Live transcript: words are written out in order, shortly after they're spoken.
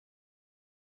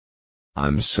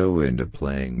I'm so into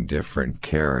playing different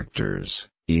characters,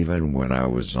 even when I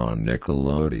was on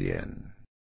Nickelodeon.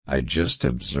 I just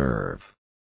observe.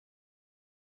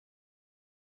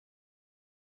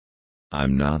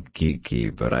 I'm not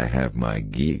geeky, but I have my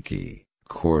geeky,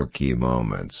 quirky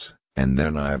moments, and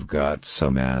then I've got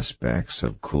some aspects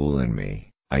of cool in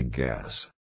me, I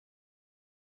guess.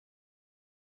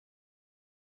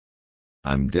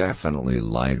 I'm definitely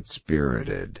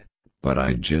light-spirited, but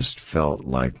I just felt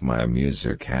like my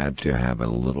music had to have a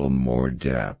little more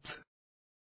depth.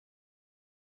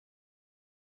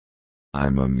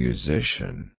 I'm a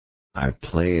musician. I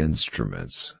play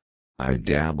instruments. I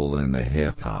dabble in the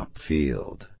hip-hop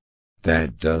field.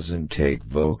 That doesn't take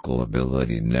vocal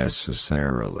ability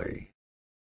necessarily.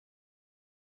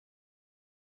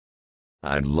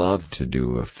 I'd love to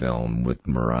do a film with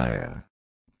Mariah.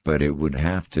 But it would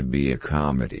have to be a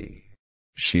comedy.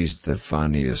 She's the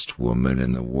funniest woman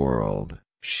in the world,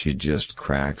 she just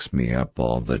cracks me up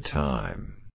all the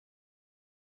time.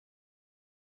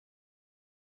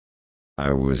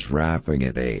 I was rapping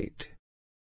at 8.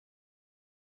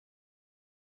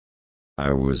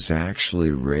 I was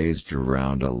actually raised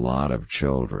around a lot of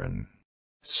children.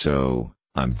 So,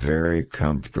 I'm very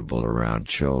comfortable around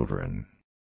children.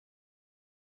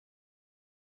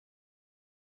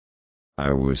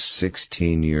 I was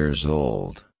 16 years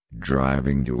old,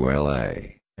 driving to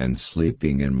LA, and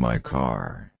sleeping in my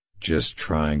car, just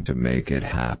trying to make it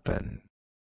happen.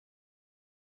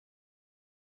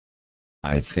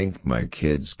 I think my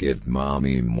kids give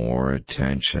mommy more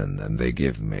attention than they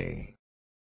give me.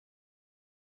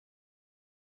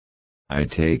 I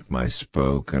take my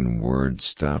spoken word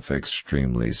stuff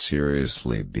extremely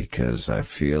seriously because I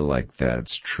feel like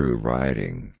that's true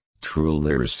writing, true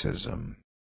lyricism.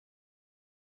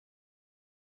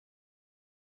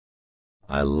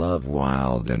 I love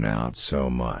Wild 'N Out so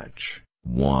much,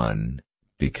 1,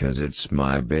 because it's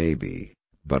my baby,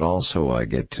 but also I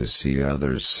get to see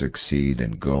others succeed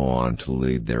and go on to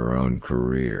lead their own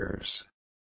careers.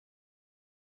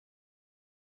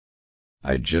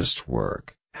 I just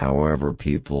work, however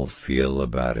people feel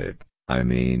about it. I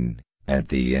mean, at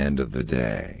the end of the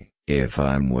day, if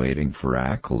I'm waiting for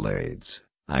accolades,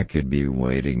 I could be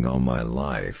waiting all my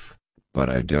life. But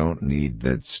I don't need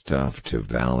that stuff to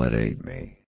validate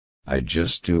me. I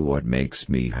just do what makes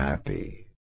me happy.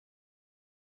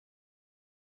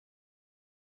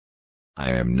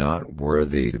 I am not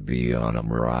worthy to be on a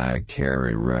Mariah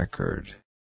Carey record.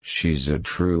 She's a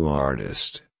true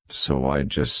artist, so I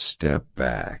just step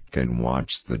back and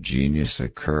watch the genius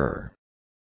occur.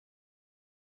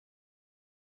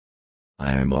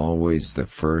 I am always the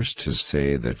first to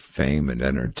say that fame and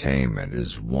entertainment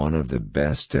is one of the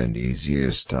best and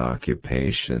easiest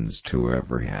occupations to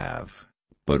ever have,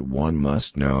 but one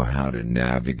must know how to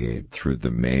navigate through the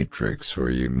matrix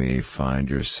or you may find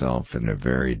yourself in a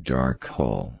very dark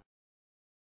hole.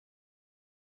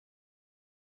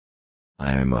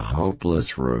 I am a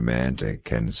hopeless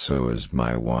romantic and so is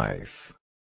my wife.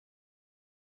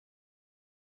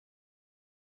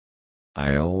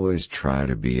 I always try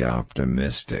to be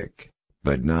optimistic,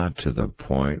 but not to the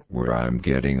point where I'm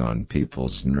getting on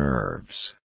people's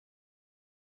nerves.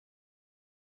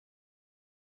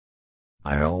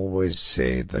 I always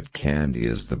say that candy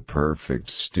is the perfect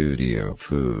studio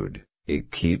food, it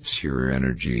keeps your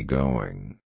energy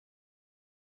going.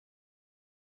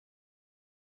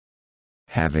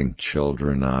 Having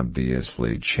children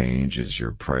obviously changes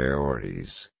your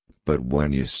priorities. But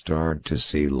when you start to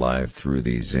see life through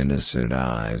these innocent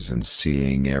eyes and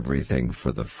seeing everything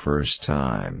for the first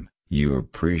time, you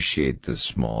appreciate the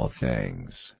small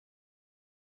things.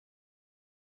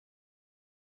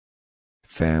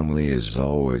 Family is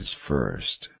always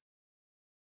first.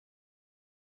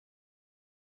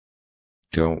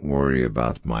 Don't worry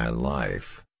about my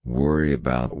life, worry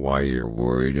about why you're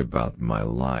worried about my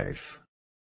life.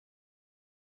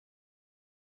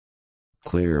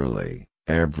 Clearly,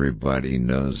 everybody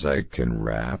knows I can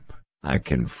rap, I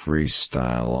can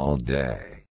freestyle all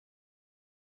day.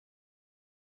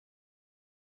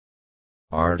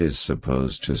 Art is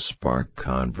supposed to spark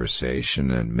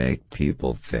conversation and make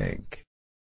people think.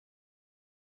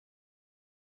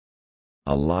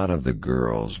 A lot of the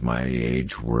girls my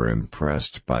age were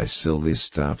impressed by silly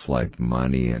stuff like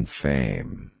money and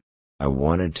fame. I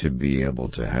wanted to be able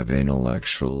to have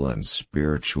intellectual and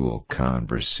spiritual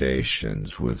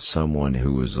conversations with someone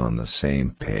who was on the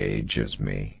same page as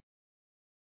me.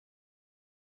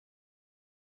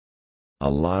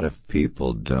 A lot of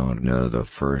people don't know the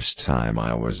first time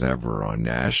I was ever on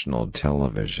national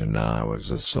television I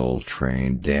was a Soul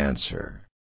Train dancer.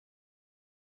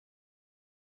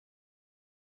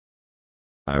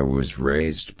 I was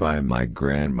raised by my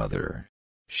grandmother.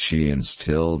 She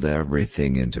instilled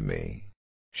everything into me.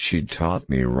 She taught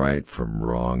me right from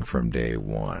wrong from day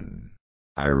one.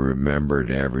 I remembered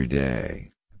every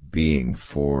day, being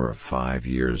 4 or 5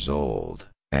 years old,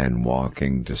 and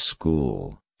walking to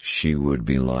school. She would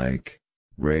be like,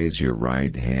 "Raise your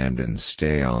right hand and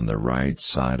stay on the right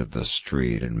side of the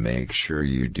street and make sure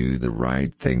you do the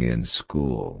right thing in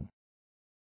school."